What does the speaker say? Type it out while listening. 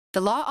The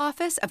law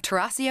office of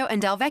Tarasio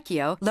and Del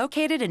Vecchio,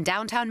 located in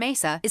downtown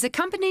Mesa, is a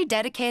company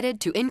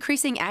dedicated to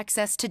increasing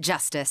access to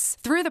justice.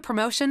 Through the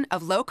promotion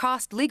of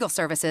low-cost legal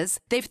services,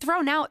 they've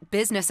thrown out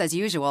business as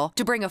usual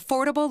to bring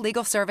affordable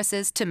legal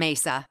services to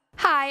Mesa.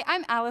 Hi,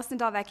 I'm Allyson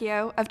Del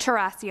Vecchio of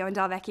Tarasio and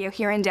Del Vecchio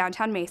here in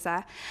downtown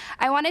Mesa.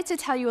 I wanted to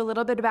tell you a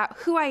little bit about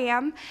who I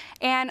am,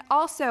 and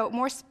also,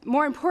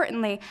 more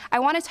importantly, I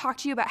want to talk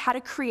to you about how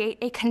to create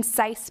a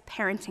concise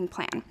parenting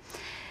plan.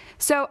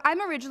 So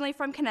I'm originally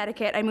from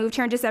Connecticut. I moved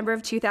here in December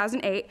of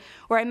 2008,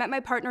 where I met my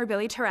partner,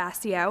 Billy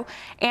Tarasio,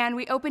 and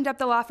we opened up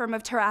the law firm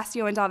of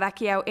Tarasio and Del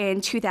Vecchio in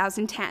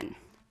 2010.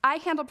 I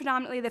handle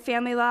predominantly the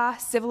family law,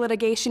 civil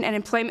litigation, and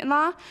employment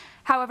law.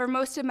 However,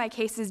 most of my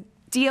cases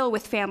deal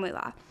with family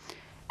law.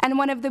 And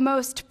one of the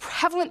most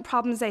prevalent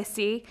problems I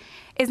see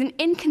is an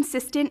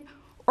inconsistent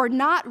or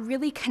not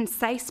really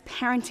concise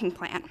parenting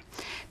plan.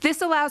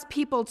 This allows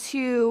people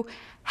to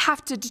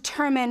have to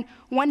determine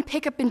when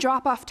pickup and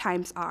drop-off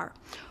times are,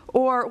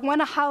 or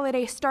when a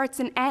holiday starts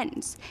and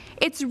ends.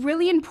 It's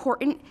really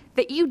important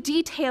that you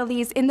detail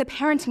these in the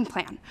parenting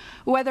plan,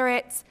 whether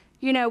it's,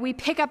 we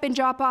pick up and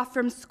drop off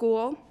from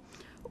school,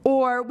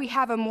 or we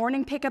have a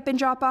morning pickup and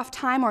drop-off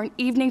time, or an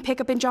evening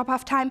pickup and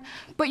drop-off time,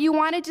 but you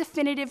want a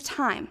definitive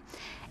time.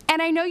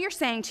 And I know you're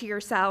saying to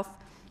yourself,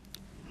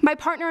 my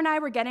partner and I,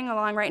 we're getting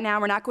along right now,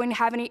 we're not going to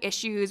have any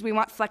issues, we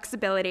want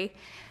flexibility.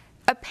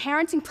 A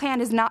parenting plan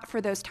is not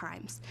for those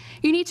times.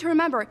 You need to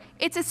remember,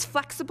 it's as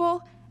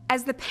flexible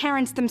as the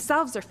parents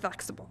themselves are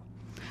flexible.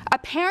 A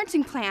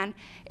parenting plan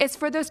is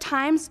for those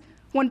times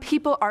when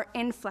people are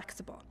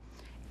inflexible.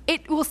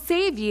 It will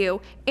save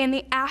you in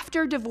the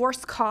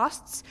after-divorce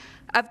costs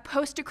of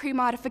post-decree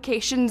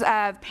modifications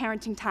of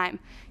parenting time,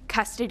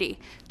 custody,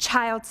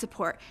 child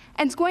support,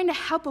 and it's going to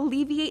help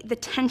alleviate the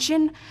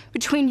tension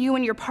between you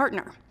and your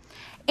partner.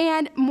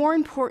 And more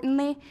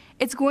importantly,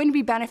 it's going to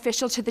be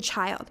beneficial to the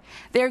child.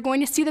 They're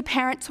going to see the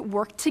parents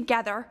work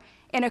together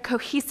in a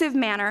cohesive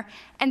manner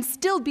and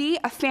still be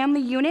a family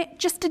unit,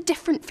 just a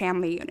different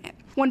family unit.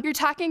 When you're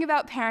talking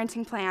about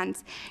parenting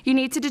plans, you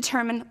need to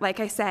determine, like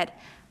I said,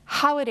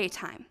 holiday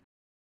time.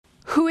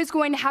 Who is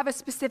going to have a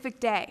specific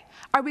day?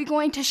 Are we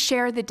going to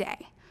share the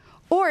day?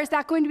 Or is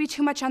that going to be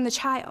too much on the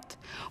child?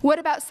 What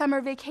about summer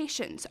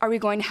vacations? Are we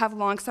going to have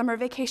long summer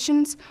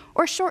vacations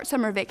or short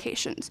summer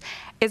vacations?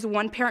 Is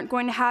one parent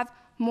going to have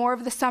more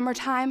of the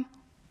summertime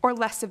or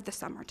less of the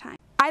summertime?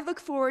 I look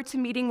forward to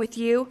meeting with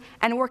you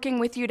and working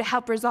with you to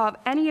help resolve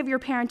any of your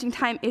parenting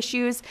time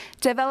issues,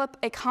 develop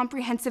a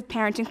comprehensive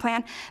parenting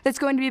plan that's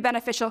going to be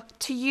beneficial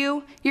to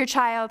you, your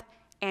child,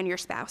 and your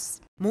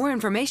spouse. More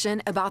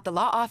information about the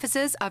law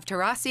offices of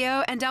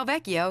Tarasio and Del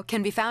Vecchio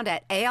can be found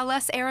at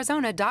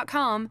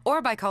alsarizona.com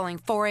or by calling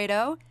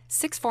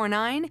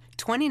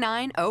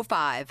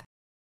 480-649-2905.